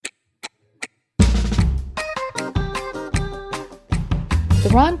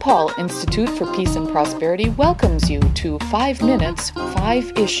The Ron Paul Institute for Peace and Prosperity welcomes you to 5 Minutes,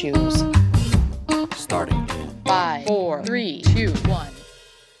 5 Issues. Starting in 5, 4, 3, 2, 1.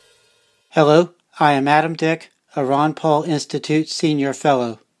 Hello, I am Adam Dick, a Ron Paul Institute Senior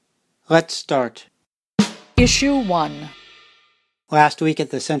Fellow. Let's start. Issue 1. Last week at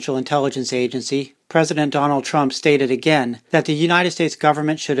the Central Intelligence Agency, President Donald Trump stated again that the United States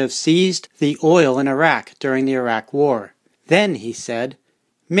government should have seized the oil in Iraq during the Iraq War. Then, he said,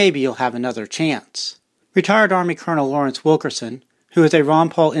 maybe you'll have another chance. Retired Army Colonel Lawrence Wilkerson, who is a Ron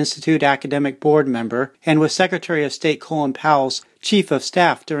Paul Institute academic board member and was Secretary of State Colin Powell's Chief of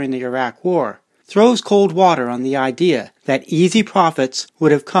Staff during the Iraq War, throws cold water on the idea that easy profits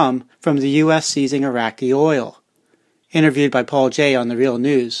would have come from the U.S. seizing Iraqi oil. Interviewed by Paul Jay on The Real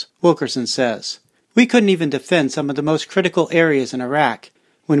News, Wilkerson says, "We couldn't even defend some of the most critical areas in Iraq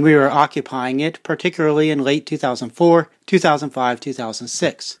when we were occupying it, particularly in late 2004, 2005,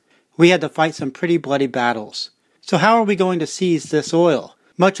 2006. We had to fight some pretty bloody battles. So how are we going to seize this oil,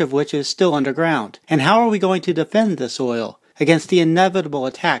 much of which is still underground? And how are we going to defend this oil against the inevitable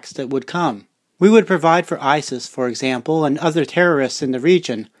attacks that would come? We would provide for ISIS, for example, and other terrorists in the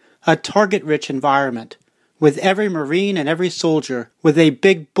region, a target-rich environment, with every Marine and every soldier with a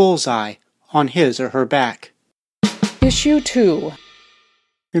big bullseye on his or her back." Issue 2.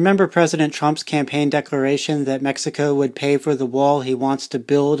 Remember President Trump's campaign declaration that Mexico would pay for the wall he wants to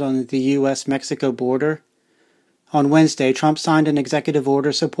build on the U.S.-Mexico border? On Wednesday, Trump signed an executive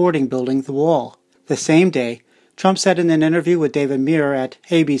order supporting building the wall. The same day, Trump said in an interview with David Muir at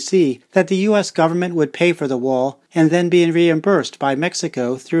ABC that the U.S. government would pay for the wall and then be reimbursed by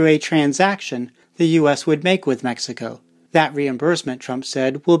Mexico through a transaction the U.S. would make with Mexico. That reimbursement, Trump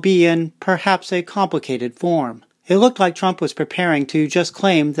said, will be in perhaps a complicated form. It looked like Trump was preparing to just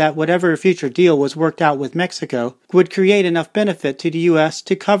claim that whatever future deal was worked out with Mexico would create enough benefit to the U.S.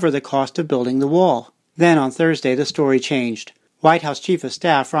 to cover the cost of building the wall. Then on Thursday, the story changed. White House Chief of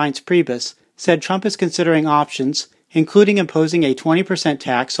Staff Reince Priebus said Trump is considering options, including imposing a 20%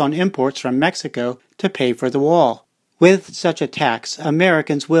 tax on imports from Mexico to pay for the wall. With such a tax,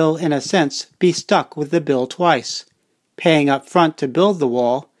 Americans will, in a sense, be stuck with the bill twice, paying up front to build the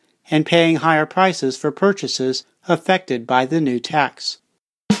wall and paying higher prices for purchases affected by the new tax.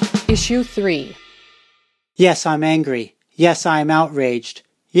 Issue 3. Yes, I'm angry. Yes, I am outraged.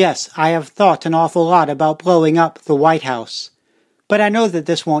 Yes, I have thought an awful lot about blowing up the White House. But I know that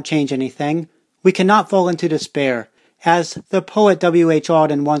this won't change anything. We cannot fall into despair. As the poet W.H.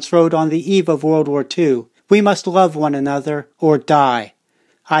 Auden once wrote on the eve of World War II, we must love one another or die.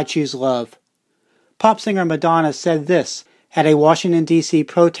 I choose love. Pop singer Madonna said this at a Washington, D.C.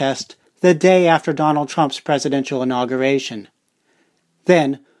 protest the day after Donald Trump's presidential inauguration.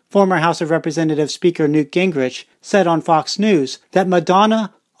 Then, former House of Representatives Speaker Newt Gingrich said on Fox News that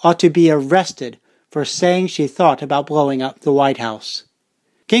Madonna ought to be arrested for saying she thought about blowing up the White House.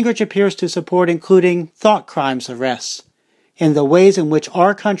 Gingrich appears to support including thought crimes arrests in the ways in which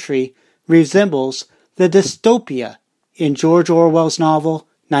our country resembles the dystopia in George Orwell's novel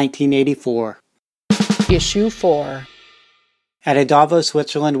 1984. Issue 4. At a Davos,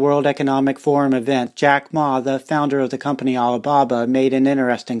 Switzerland World Economic Forum event, Jack Ma, the founder of the company Alibaba, made an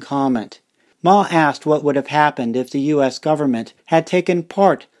interesting comment. Ma asked what would have happened if the U.S. government had taken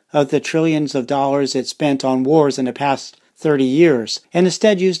part of the trillions of dollars it spent on wars in the past 30 years and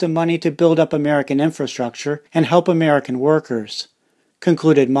instead used the money to build up American infrastructure and help American workers.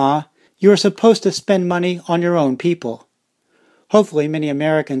 Concluded Ma, "You are supposed to spend money on your own people." Hopefully many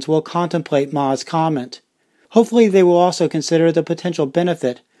Americans will contemplate Ma's comment. Hopefully they will also consider the potential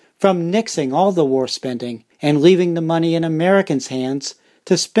benefit from nixing all the war spending and leaving the money in Americans' hands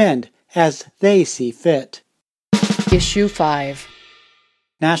to spend as they see fit. Issue 5.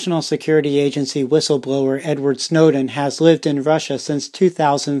 National Security Agency whistleblower Edward Snowden has lived in Russia since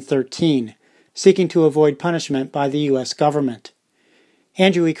 2013, seeking to avoid punishment by the U.S. government.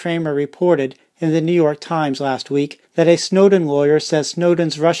 Andrew E. Kramer reported in the New York Times last week that a Snowden lawyer says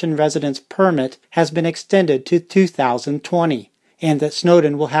Snowden's Russian residence permit has been extended to 2020, and that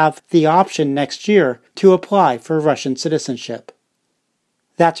Snowden will have the option next year to apply for Russian citizenship.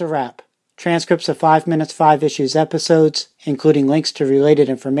 That's a wrap. Transcripts of 5 Minutes 5 Issues episodes, including links to related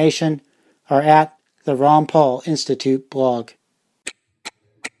information, are at the Ron Paul Institute blog.